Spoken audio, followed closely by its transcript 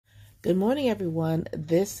Good morning, everyone.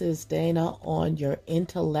 This is Dana on your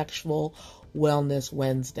Intellectual Wellness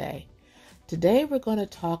Wednesday. Today, we're going to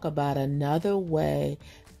talk about another way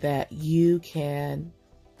that you can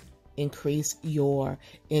increase your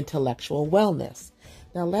intellectual wellness.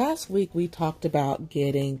 Now, last week, we talked about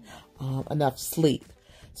getting enough sleep.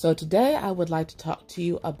 So today, I would like to talk to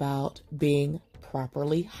you about being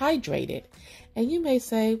properly hydrated. And you may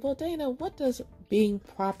say, well, Dana, what does being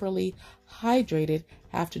properly hydrated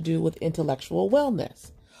have to do with intellectual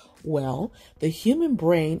wellness? Well, the human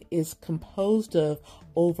brain is composed of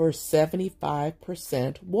over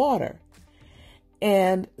 75% water.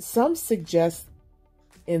 And some suggest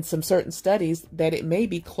in some certain studies that it may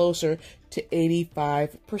be closer to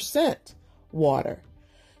 85% water.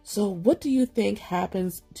 So what do you think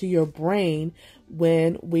happens to your brain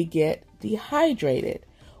when we get dehydrated?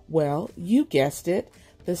 Well, you guessed it.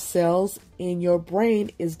 The cells in your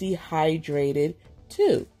brain is dehydrated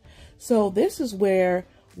too. So this is where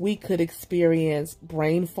we could experience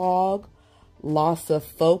brain fog, loss of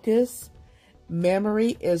focus,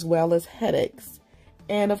 memory, as well as headaches.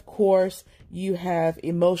 And of course, you have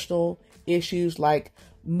emotional issues like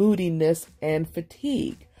moodiness and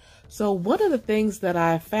fatigue. So one of the things that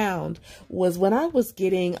I found was when I was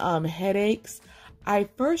getting headaches, I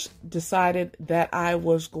first decided that I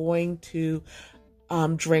was going to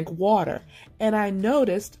drink water. And I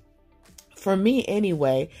noticed, for me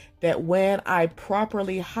anyway, that when I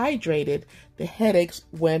properly hydrated, the headaches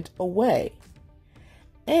went away.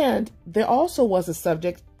 And there also was a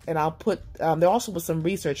subject, and I'll put, there also was some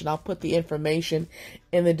research, and I'll put the information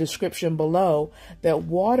in the description below, that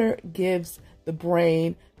water gives the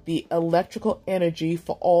brain the electrical energy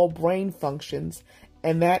for all brain functions,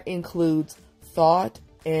 and that includes thought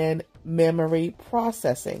and memory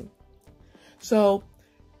processing. So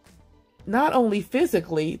not only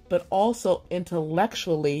physically, but also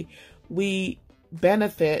intellectually, we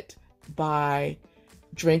benefit by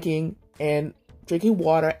drinking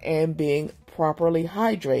water and being properly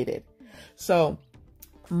hydrated. So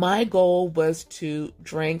my goal was to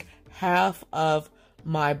drink half of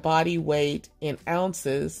my body weight in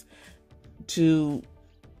ounces to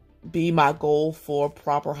be my goal for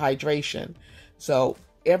proper hydration. So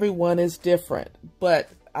everyone is different, but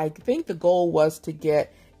I think the goal was to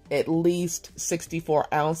get at least 64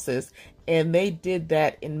 ounces, and they did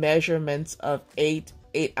that in measurements of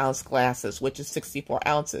 8-ounce glasses, which is 64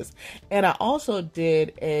 ounces. And I also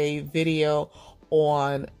did a video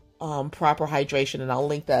on proper hydration, and I'll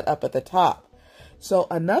link that up at the top. So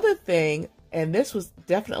another thing, and this was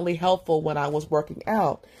definitely helpful when I was working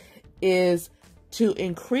out, is to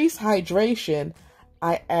increase hydration,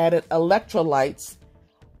 I added electrolytes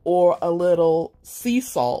or a little sea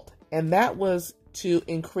salt, and that was to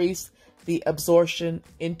increase the absorption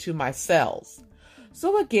into my cells.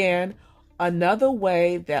 So again, another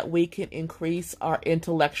way that we can increase our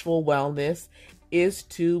intellectual wellness is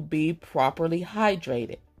to be properly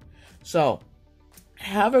hydrated. So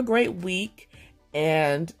have a great week,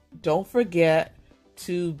 and don't forget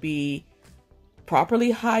to be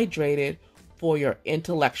properly hydrated for your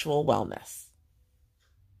intellectual wellness.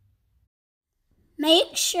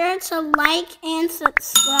 Make sure to like and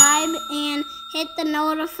subscribe and hit the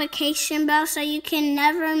notification bell so you can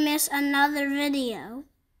never miss another video.